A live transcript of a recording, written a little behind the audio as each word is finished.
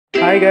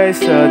Hi guys,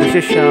 this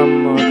is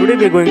Sham. Today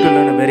we are going to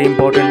learn a very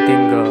important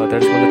thing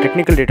that is called the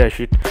technical data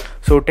sheet.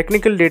 So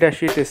technical data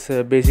sheet is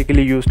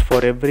basically used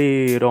for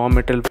every raw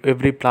material,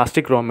 every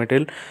plastic raw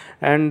material,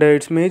 and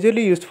it's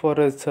majorly used for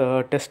its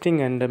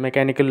testing and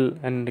mechanical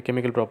and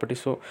chemical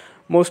properties. So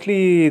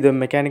mostly the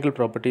mechanical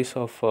properties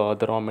of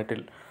the raw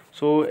material.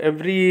 So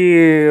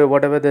every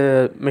whatever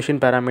the machine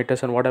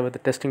parameters and whatever the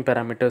testing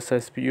parameters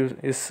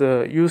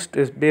used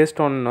is based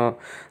on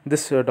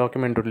this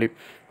document only.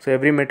 So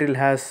every material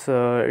has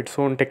its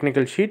own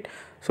technical sheet.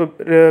 So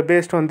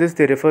based on this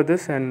they refer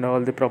this and all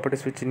the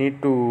properties which you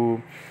need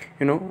to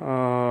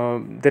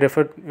they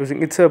refer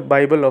using. It's a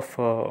bible of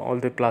all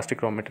the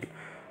plastic raw material.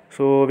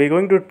 So we're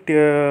going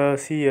to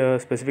see a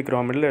specific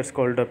raw material that's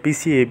called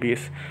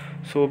PCABS.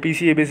 So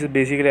PCABS is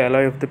basically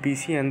alloy of the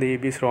PC and the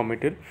ABS raw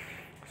material.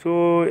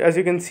 So as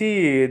you can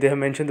see, they have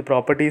mentioned the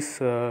properties,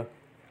 the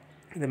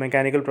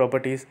mechanical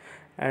properties,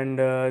 and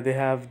they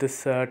have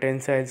this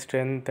tensile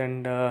strength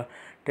and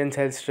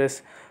tensile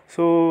stress.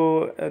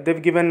 So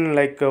they've given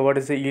like what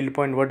is the yield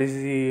point, what is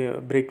the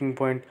breaking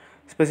point.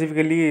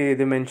 Specifically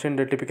they mentioned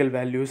the typical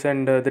values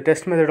and the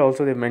test method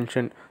also they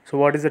mentioned. So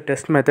what is the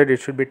test method? It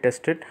should be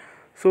tested.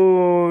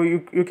 So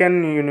you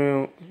can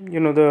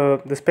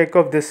the spec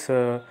of this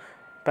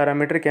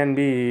parameter can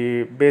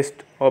be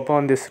based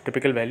upon this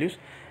typical values.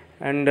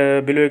 And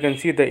below you can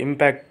see the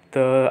impact,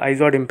 the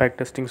Izod impact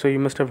testing. So you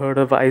must have heard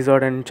of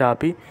Izod and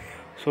Chapi.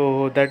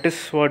 So that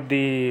is what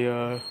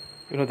the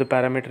the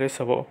parameter is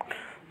about.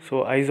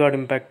 So Izod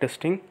impact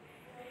testing.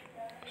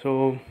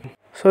 So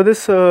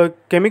this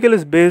chemical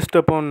is based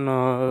upon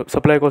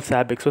supply called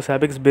SABIC. So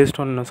SABIC is based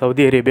on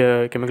Saudi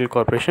Arabia Chemical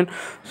Corporation.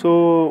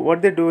 So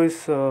what they do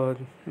is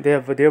they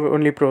have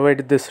only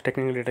provided this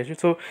technical data sheet.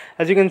 So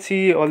as you can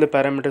see, all the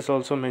parameters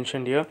also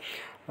mentioned here.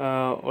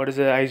 What is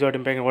the Izod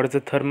impact? What is the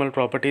thermal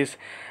properties?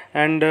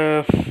 And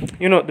the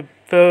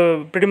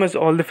pretty much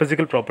all the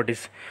physical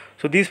properties.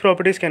 So these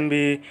properties can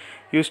be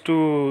used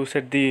to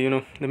set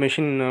the the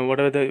machine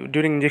whatever the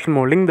during injection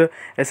molding. The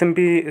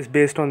SMP is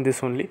based on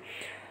this only.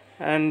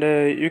 And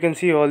you can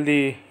see all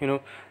the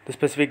the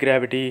specific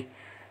gravity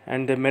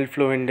and the melt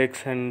flow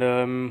index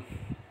and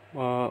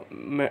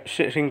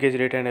shrinkage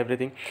rate and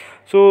everything.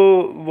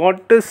 So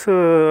what is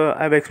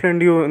I've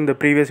explained you in the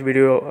previous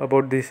video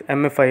about this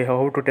MFI,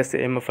 how to test the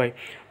MFI.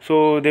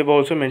 So they've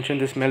also mentioned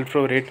this melt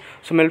flow rate.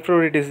 So melt flow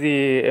rate is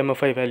the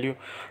MFI value.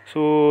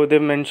 So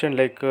they've mentioned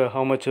like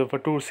how much for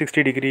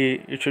 260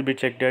 degree it should be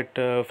checked at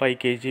 5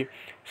 kg.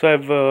 So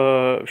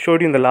I've showed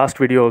you in the last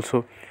video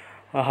also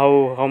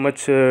how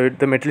much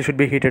the metal should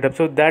be heated up.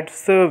 So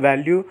that's the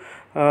value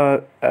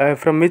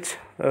from which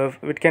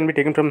it can be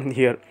taken from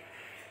here.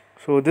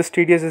 So this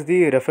TDS is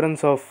the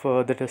reference of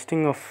the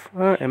testing of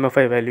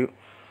MFI value.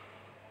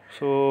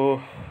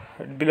 So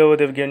below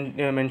they've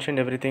mentioned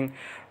everything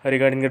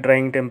regarding the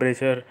drying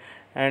temperature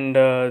and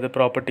the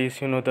properties,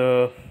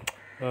 the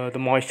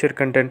moisture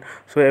content.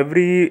 So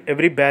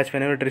every batch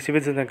whenever it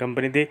receives in the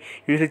company, they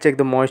usually check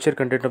the moisture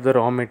content of the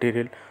raw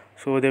material.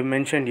 So they've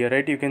mentioned here,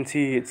 right? You can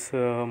see it's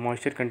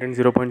moisture content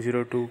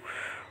 0.02.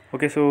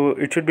 Okay, so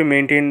it should be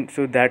maintained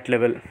to that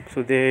level.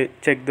 So they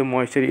check the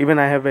moisture. Even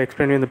I have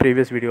explained in the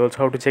previous video also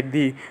how to check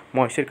the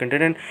moisture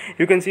content, and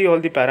you can see all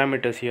the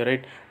parameters here,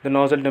 right? The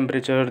nozzle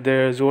temperature,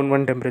 the zone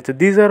 1 temperature.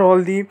 These are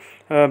all the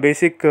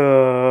basic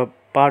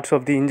parts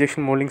of the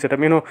injection molding setup.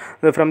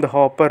 From the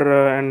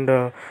hopper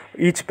and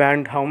each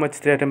band, how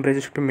much their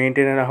temperature should be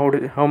maintained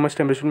and how much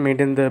temperature should be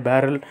maintained in the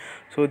barrel.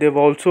 So they've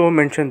also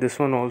mentioned this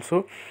one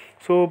also.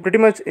 So pretty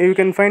much you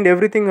can find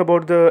everything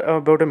about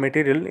a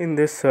material in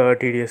this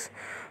TDS.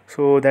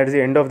 So that is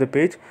the end of the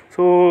page.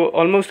 So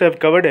almost I've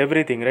covered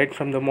everything, right?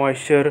 From the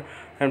moisture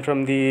and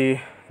from the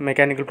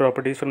mechanical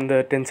properties, from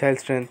the tensile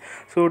strength.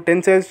 So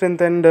tensile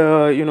strength and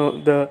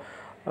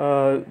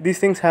these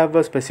things have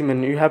a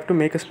specimen. You have to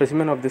make a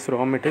specimen of this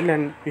raw material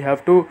and you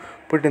have to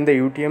put in the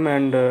UTM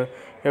and you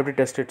have to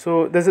test it.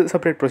 So there's a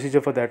separate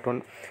procedure for that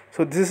one.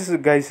 So this is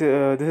guys,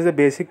 this is the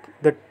basic,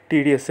 the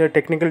TDS,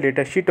 technical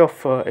data sheet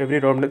of every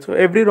raw material. So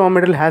every raw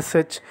material has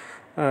such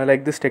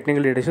like this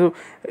technical data. So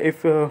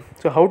if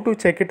so how to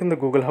check it in the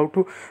Google, how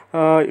to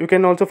you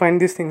can also find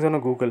these things on a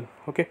Google.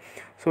 Okay,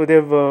 so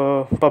they've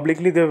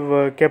publicly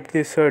they've kept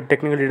this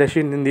technical data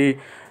sheet in the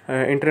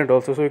internet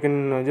also. So you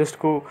can just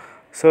go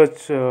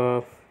search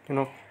the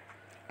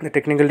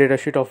technical data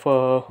sheet of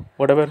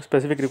whatever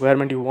specific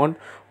requirement you want,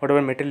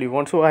 whatever material you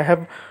want. So I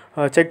have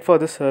checked for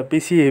this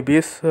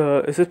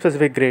PCABS is a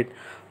specific grade.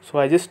 So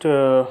I just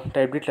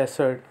typed it as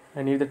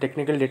I need the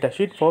technical data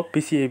sheet for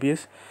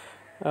PCABS.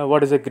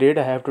 What is the grade?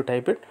 I have to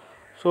type it.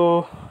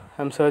 So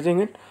I'm searching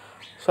it.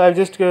 So I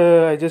just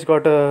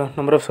got a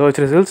number of search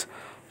results.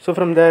 So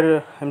from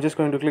there I'm just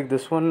going to click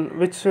this one,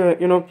 which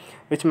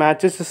which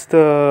matches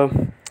the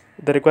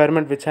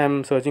requirement which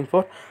I'm searching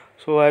for.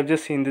 So I've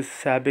just seen this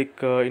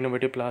SABIC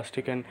innovative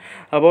plastic, and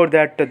about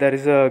that there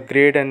is a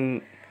grade,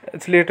 and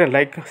it's later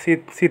like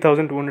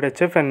C1200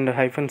 HF and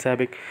hyphen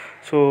SABIC.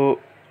 So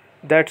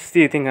that's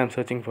the thing I'm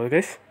searching for,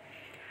 guys.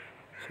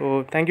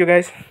 So thank you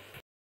guys.